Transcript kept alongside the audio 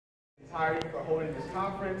entirety for holding this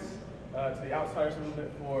conference, to the Outsiders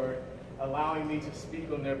Movement for allowing me to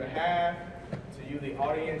speak on their behalf, to you, the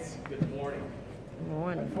audience, good morning. Good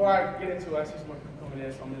morning. Before I get into it, I see someone coming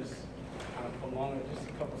in, so I'm going to just kind of prolong it just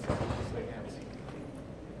a couple seconds just so they can have a seat.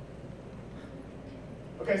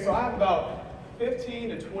 Okay, so I have about 15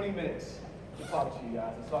 to 20 minutes to talk to you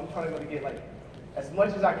guys, and so I'm trying to get like as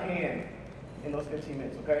much as I can in those 15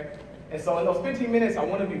 minutes, okay? And so in those 15 minutes, I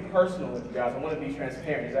want to be personal with you guys. I want to be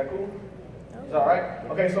transparent. Is that cool? Is that all right?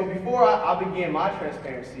 Okay, so before I begin my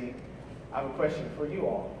transparency, I have a question for you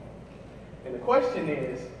all. And the question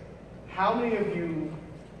is, how many of you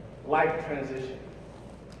like transition?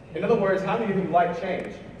 In other words, how many of you like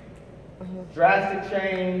change? Drastic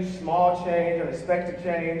change, small change, unexpected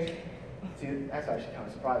change. See, that's actually kind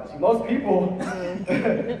of surprising. See, most people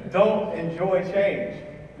don't enjoy change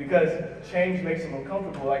because change makes them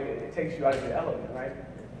uncomfortable, like it takes you out of your element, right?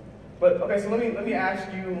 But okay, so let me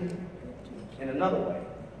ask you in another way.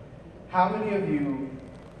 How many of you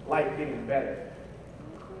like getting better?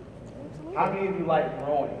 How many of you like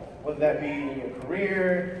growing? Whether that be in your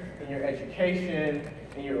career, in your education,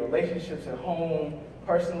 in your relationships at home,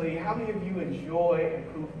 personally, how many of you enjoy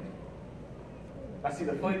improvement? Now see,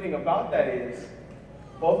 the funny thing about that is,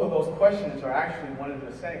 both of those questions are actually one and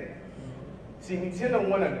the same. See, we tend to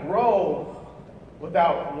want to grow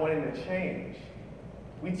without wanting to change.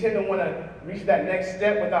 We tend to want to reach that next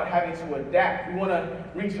step without having to adapt. We want to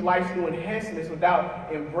reach life's new enhancements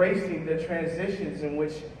without embracing the transitions in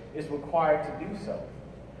which is required to do so.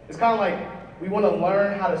 It's kind of like we want to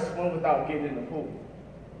learn how to swim without getting in the pool.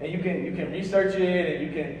 And you can research it, and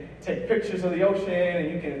you can take pictures of the ocean,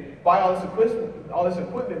 and you can buy all this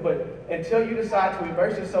equipment, but until you decide to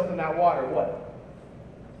immerse yourself in that water, what?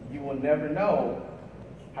 You will never know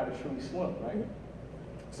how to truly swim, right?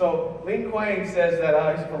 So Lin Kuan says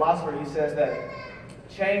that, he's a philosopher, he says that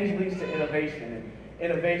change leads to innovation, and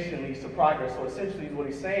innovation leads to progress. So essentially what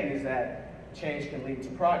he's saying is that change can lead to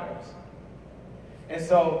progress. And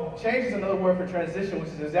so change is another word for transition, which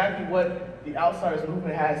is exactly what the Outsiders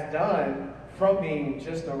Movement has done from being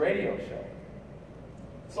just a radio show.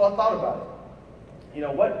 So I thought about it. You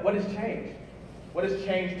know, what is change? What does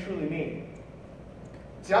change truly mean?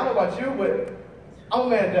 See, I don't know about you, but I'm a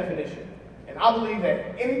man of definition. And I believe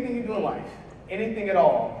that anything you do in life, anything at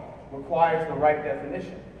all, requires the right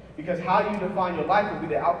definition. Because how you define your life will be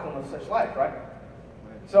the outcome of such life, right?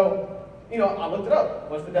 So, you know, I looked it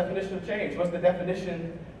up. What's the definition of change? What's the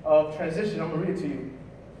definition of transition? I'm going to read it to you.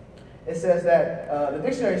 It says that, the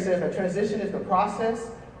dictionary says that transition is the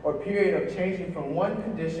process or period of changing from one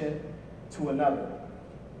condition to another.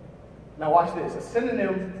 Now watch this. A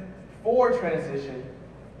synonym for transition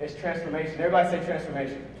is transformation. Everybody say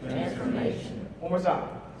transformation. Transformation. One more time.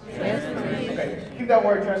 Transformation. Okay, keep that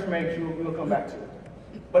word transformation, we will come back to it.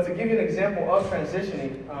 But to give you an example of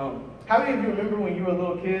transitioning, how many of you remember when you were a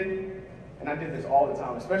little kid? And I did this all the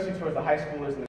time, especially towards the high schoolers and the